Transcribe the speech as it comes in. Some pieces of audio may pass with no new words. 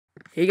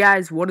Hey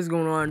guys, what is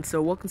going on?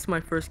 So welcome to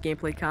my first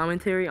gameplay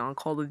commentary on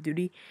Call of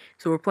Duty.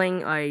 So we're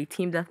playing a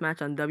team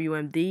deathmatch on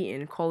WMD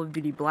in Call of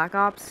Duty Black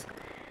Ops.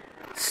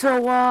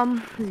 So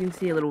as you can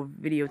see, a little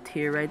video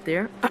tier right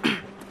there.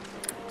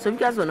 So if you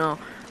guys don't know,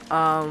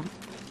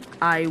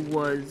 I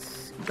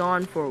was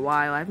gone for a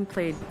while. I haven't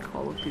played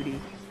Call of Duty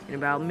in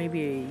about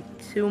maybe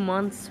 2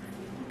 months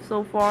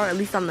so far, at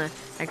least on the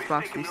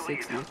Xbox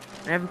 360.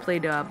 I haven't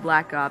played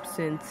Black Ops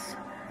since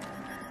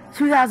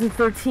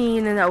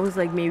 2013, and that was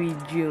like maybe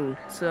June,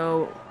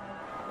 so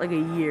like a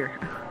year.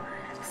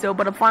 So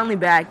but I'm finally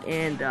back,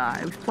 and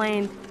I was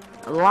playing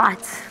a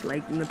lot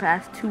like in the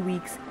past 2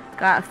 weeks.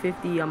 Got a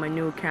 50 on my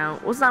new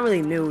account. Well, it's not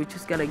really new, it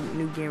just got a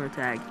new gamer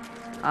tag.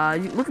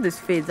 Look at this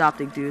phase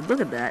optic, dude.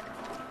 Look at that.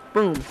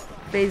 Boom,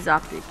 phase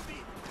optic.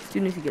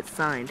 Student to get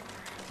signed.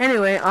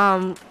 Anyway,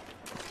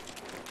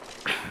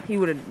 he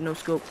would have no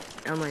scope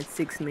online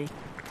 6 me,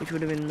 which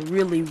would have been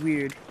really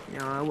weird. You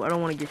know, I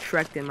don't want to get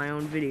Shrek'd in my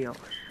own video.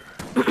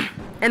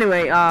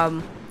 Anyway,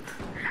 I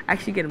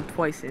actually get him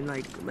twice in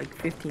like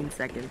 15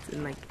 seconds,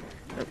 in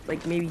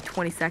like maybe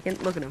 20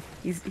 seconds. Look at him.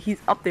 He's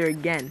up there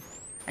again.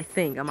 I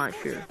think, I'm not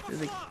sure. There's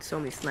like so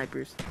many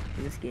snipers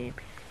in this game.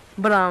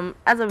 But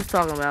as I was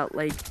talking about,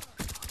 like,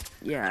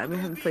 yeah, I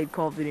haven't played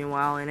Call of Duty in a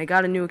while, and I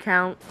got a new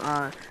account.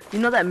 You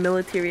know that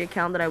military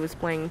account that I was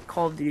playing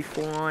Call of Duty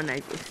 4 on? I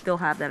still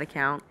have that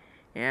account,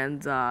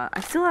 and I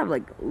still have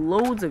like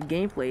loads of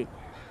gameplay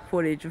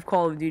footage of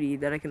Call of Duty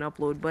that I can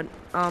upload. But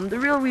the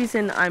real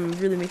reason I'm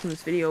really making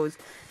this video is,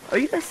 are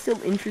you guys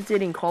still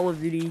interested in Call of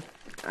Duty?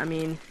 I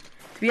mean,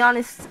 to be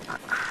honest,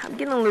 I'm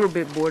getting a little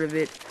bit bored of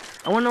it.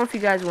 I want to know if you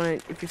guys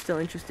if you're still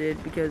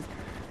interested, because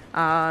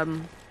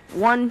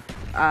one,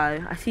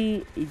 I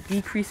see a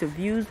decrease of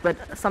views,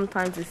 but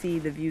sometimes I see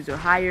the views are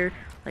higher,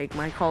 like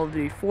my Call of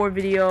Duty 4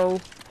 video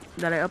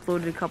that I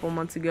uploaded a couple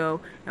months ago,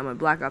 and my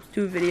Black Ops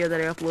 2 video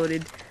that I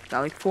uploaded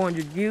got like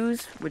 400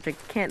 views, which I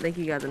can't thank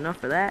you guys enough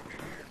for that.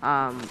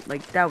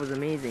 Like, that was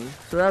amazing.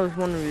 So that was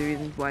one of the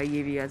reasons why I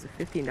gave you guys a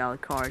 $15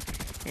 card,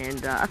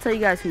 and I'll tell you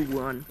guys who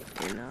won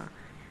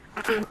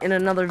in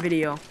another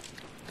video,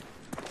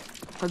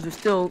 because we're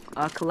still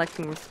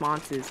collecting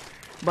responses.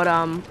 But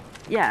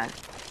yeah,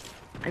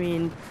 I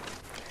mean,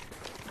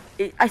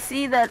 I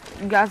see that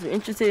you guys are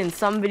interested in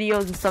some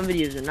videos and some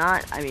videos are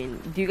not. I mean,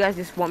 do you guys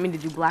just want me to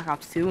do Black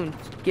Ops 2 and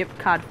skip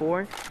COD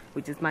 4,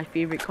 which is my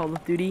favorite Call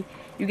of Duty?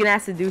 You can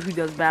ask the dude who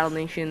does Battle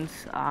Nations.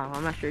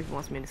 I'm not sure if he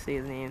wants me to say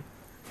his name.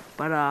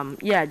 But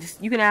yeah,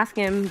 you can ask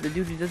him, the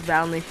dude who does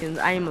Battle Nations.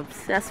 I am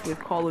obsessed with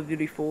Call of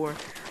Duty 4.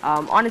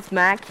 On his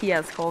Mac, he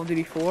has Call of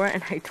Duty 4,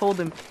 and I told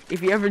him if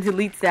he ever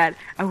deletes that,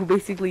 I will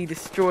basically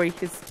destroy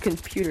his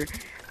computer.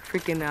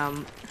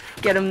 Freaking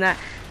get him that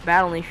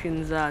Battle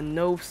Nations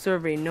no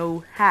survey,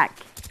 no hack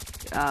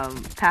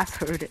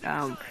password,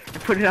 and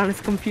put it on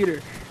his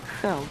computer.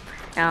 So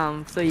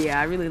yeah,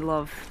 I really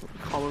love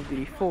Call of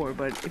Duty 4,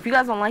 but if you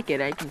guys don't like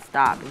it, I can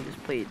stop and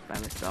just play it by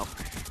myself.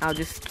 I'll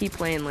just keep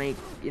playing, like,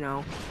 you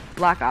know,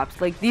 Black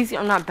Ops. Like, these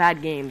are not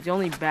bad games. The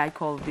only bad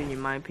Call of Duty,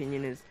 in my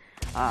opinion, is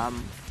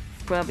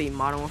probably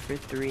Modern Warfare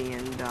 3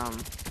 and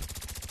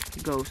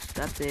Ghost.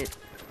 That's it.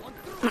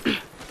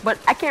 But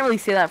I can't really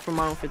say that for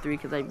Modern Warfare 3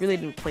 because I really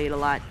didn't play it a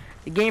lot.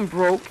 The game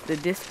broke. The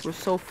discs were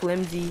so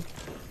flimsy.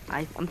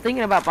 I'm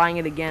thinking about buying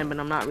it again, but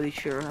I'm not really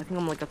sure. I think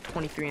I'm like a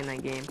 23 in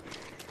that game.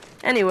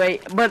 Anyway,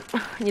 but,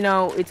 you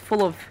know, it's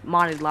full of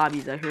modded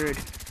lobbies, I heard.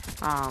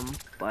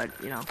 But,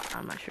 you know,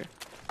 I'm not sure.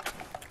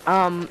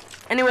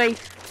 Anyway,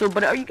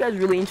 but are you guys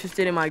really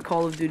interested in my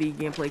Call of Duty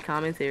gameplay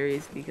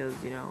commentaries? Because,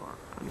 you know,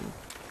 I'm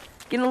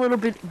getting a little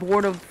bit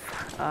bored of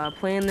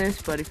playing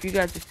this, but if you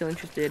guys are still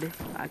interested,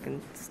 I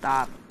can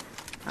stop.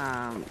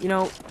 You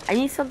know, I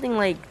need something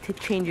like to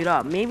change it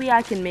up. Maybe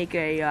I can make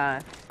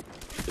a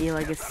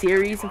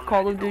series of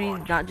Call of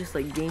Duty, not just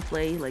like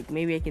gameplay. Like,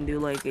 maybe I can do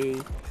like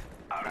a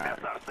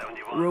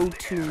Road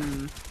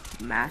to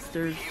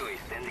Masters.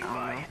 I don't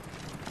know.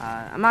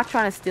 I'm not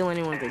trying to steal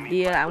anyone's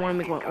idea. I want to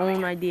make my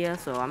own idea,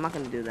 so I'm not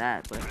going to do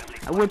that. But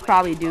I would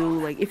probably do,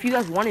 like, if you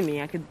guys wanted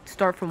me, I could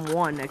start from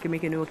 1. I could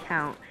make a new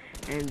account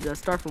and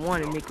start from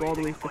 1 and make it all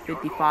the way to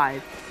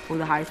 55 with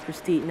the highest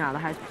prestige. Nah, the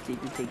highest prestige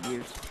would take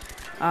years.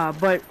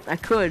 But I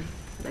could,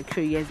 like,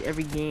 show you guys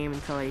every game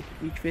until I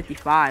reach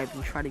 55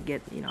 and try to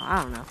get, you know,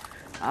 I don't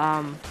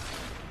know.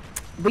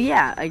 But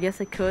yeah, I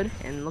guess I could,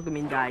 and look at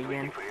me die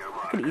again.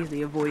 I could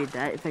easily avoid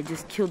that if I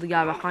just killed the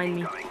guy behind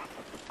me.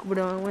 But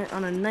I went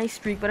on a nice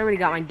streak, but I already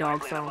got my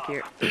dog, so I don't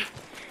care.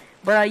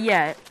 But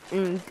yeah,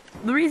 the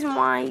reason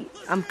why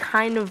I'm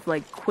kind of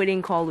like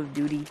quitting Call of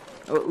Duty,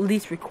 or at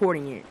least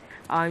recording it,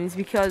 is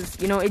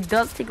because, you know, it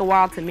does take a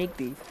while to make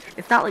these.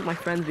 It's not like my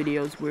friend's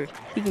videos where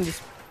he can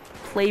just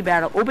play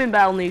open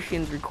Battle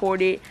Nations,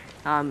 record it,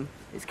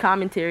 his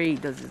commentary, he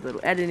does his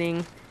little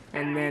editing,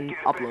 and then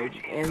upload.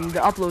 And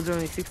the uploads are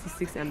only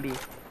 66 MB.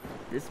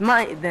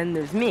 Then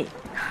there's me.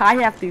 I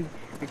have to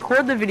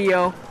record the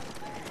video,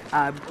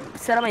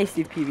 set up my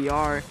HD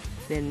PVR,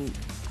 then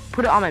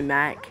put it on my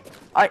Mac,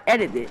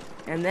 edit it,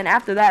 and then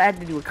after that I have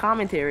to do a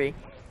commentary,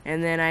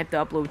 and then I have to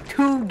upload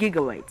 2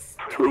 gigabytes.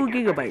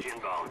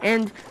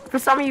 And for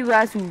some of you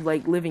guys who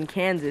like live in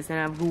Kansas and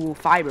have Google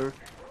Fiber,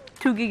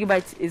 2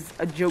 gigabytes is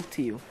a joke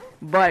to you.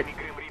 But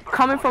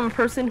coming from a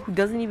person who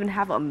doesn't even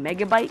have a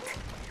megabyte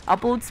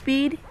upload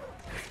speed,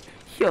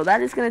 yo,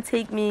 that is gonna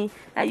take me,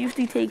 that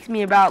usually takes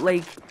me about,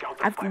 like,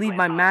 I have to leave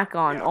my Mac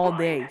on all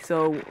day.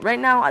 So right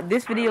now,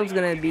 this video is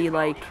gonna be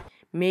like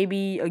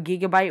maybe a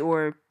gigabyte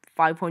or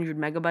 500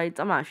 megabytes,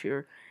 I'm not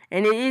sure.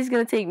 And it is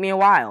gonna take me a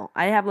while.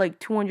 I have like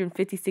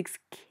 256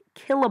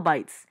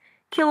 kilobytes.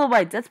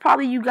 That's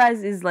probably you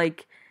guys is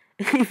like,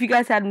 if you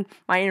guys had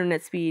my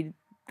internet speed,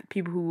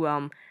 people who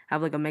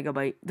have like a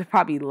megabyte, they're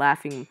probably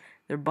laughing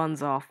their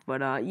buns off.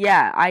 But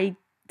yeah, I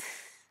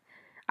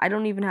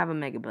don't even have a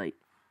megabyte.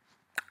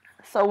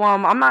 So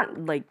I'm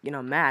not like, you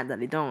know, mad that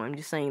I don't. I'm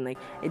just saying, like,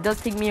 it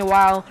does take me a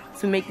while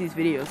to make these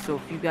videos. So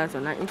if you guys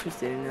are not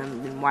interested in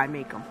them, then why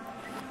make them?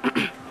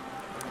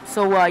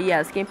 So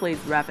yeah, this gameplay is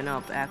wrapping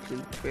up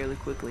actually fairly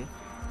quickly,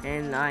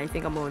 and I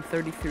think I'm going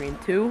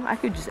 33-2. I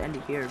could just end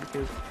it here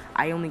because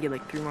I only get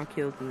like 3 more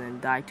kills and then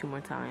die 2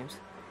 more times.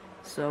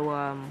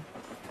 So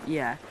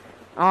yeah,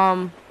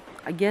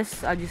 I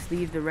guess I'll just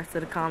leave the rest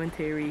of the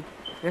commentary,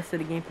 rest of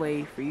the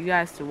gameplay for you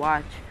guys to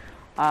watch.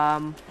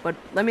 But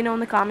let me know in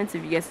the comments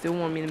if you guys still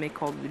want me to make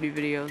Call of Duty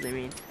videos. I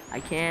mean, I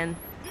can.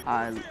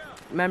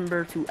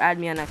 Remember to add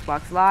me on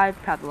Xbox Live,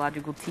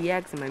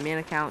 PathologicalTX, and my main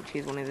account,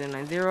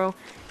 Chase19090,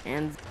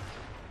 and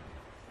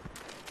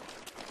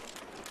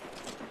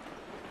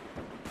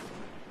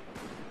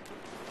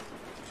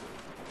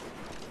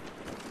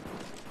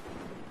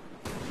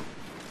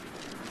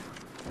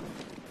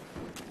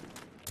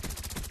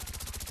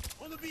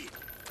on the beat.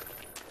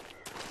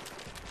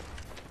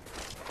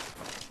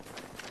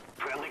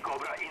 Friendly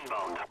Cobra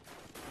inbound.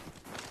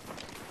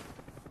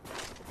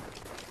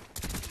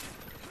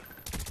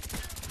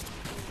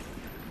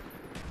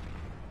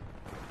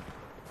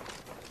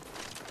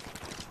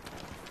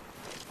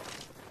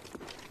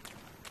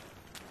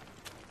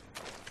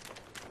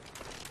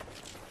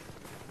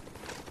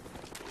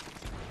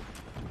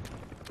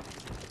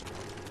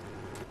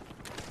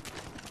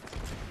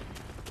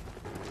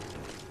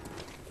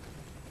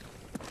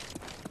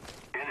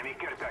 Enemy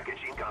care package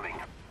incoming.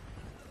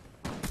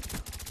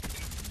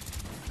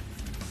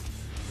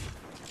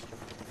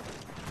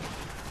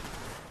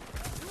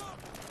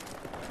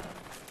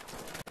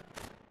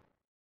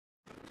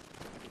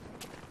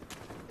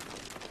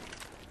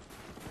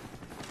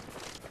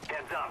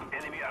 Heads up,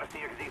 enemy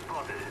RCXD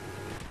spotted.